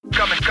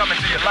coming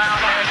to you loud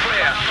and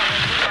clear.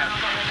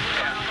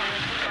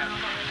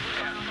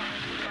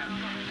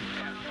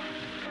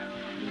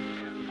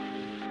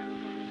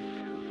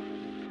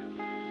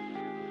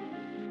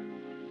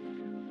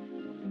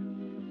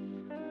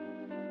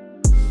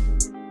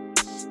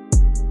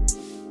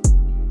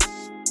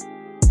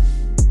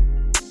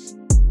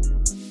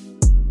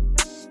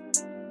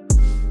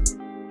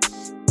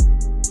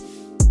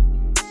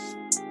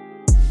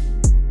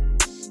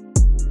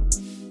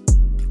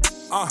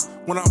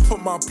 When I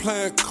put my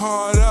playing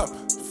card up,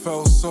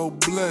 felt so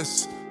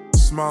bliss.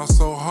 Smile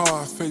so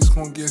hard, face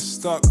gon' get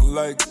stuck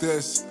like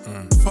this.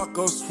 Fuck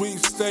those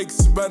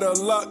sweepstakes, better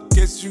luck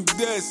gets you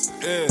this.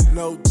 Yeah,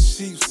 no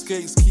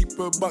cheapskates, keep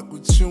a buck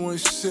with you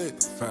and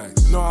shit.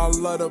 Facts. No, I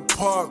love the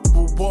park,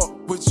 will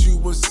walk with you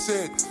or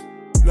sit.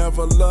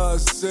 Never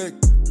love sick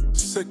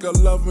of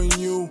loving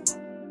you.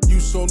 You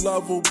so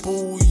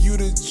lovable, you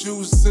the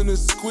juice in the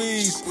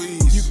squeeze.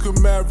 You could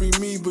marry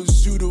me, but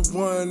you the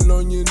one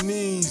on your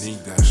knees.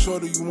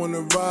 Shorty, you wanna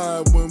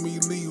ride when we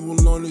leave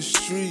on the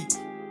street.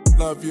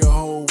 Love your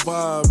whole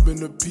vibe and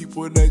the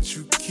people that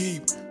you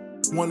keep.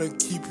 Wanna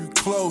keep you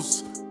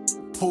close,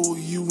 pull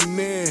you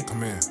near.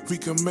 Come here. We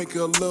can make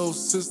a little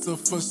sister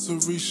for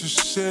Sarisha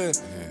share.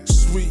 Yeah.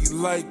 Sweet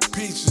like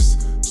peaches,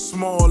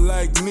 small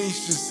like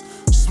niches.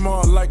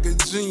 Smart like a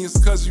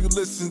genius, cause you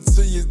listen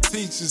to your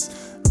teachers.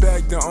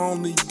 Back the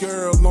only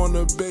girl on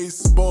the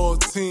baseball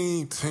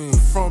team.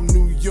 From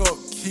New York,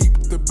 keep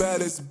the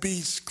baddest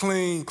beach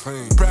clean.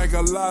 Brag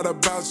a lot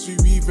about you,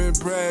 even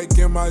brag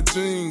in my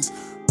jeans.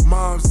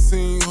 Mom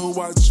seen who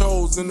I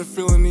chose and the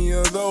feeling any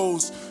of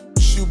those.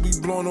 She'll be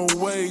blown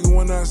away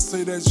when I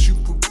say that you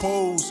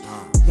propose.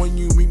 When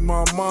you meet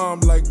my mom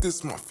like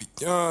this, my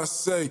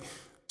fiance.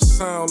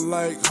 Sound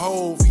like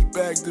Hov, he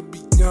bagged to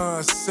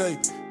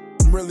Beyonce.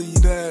 I'm really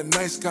that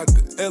nice, got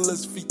the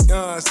illest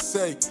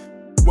fiance.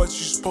 What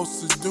you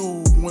supposed to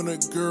do when a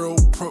girl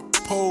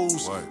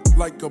propose?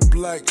 Like a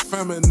black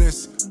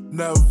feminist,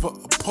 never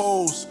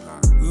oppose.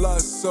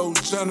 Love so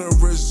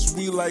generous,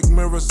 we like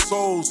mirror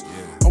souls.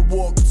 I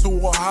walked to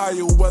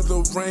Ohio,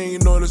 whether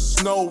rain or the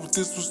snow.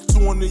 This was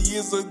 200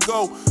 years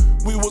ago,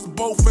 we was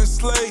both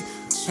enslaved.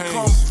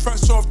 Come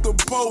fresh off the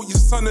boat, your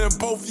son and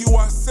both you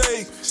I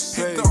say.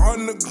 Hit the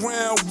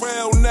underground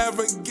rail,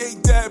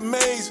 navigate that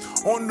maze.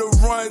 On the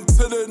run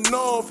to the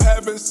north,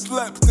 haven't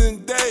slept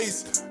in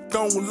days.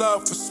 Don't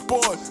love for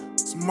sport,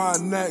 it's my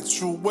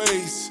natural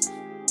ways.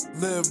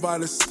 Live by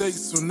the state,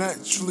 so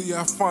naturally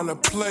I find a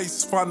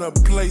place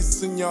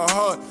in your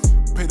heart.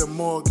 Pay the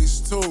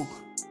mortgage too.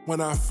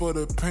 When I fill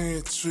the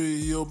pantry,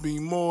 you'll be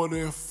more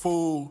than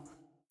full.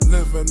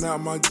 Living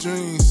out my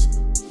dreams,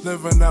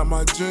 living out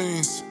my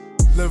dreams.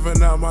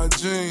 Living out my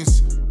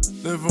dreams,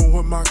 living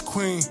with my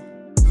queen.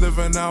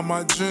 Living out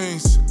my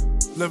dreams,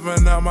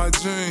 living out my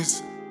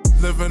dreams.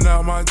 Living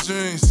out my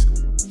dreams,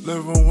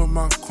 living with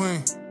my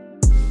queen.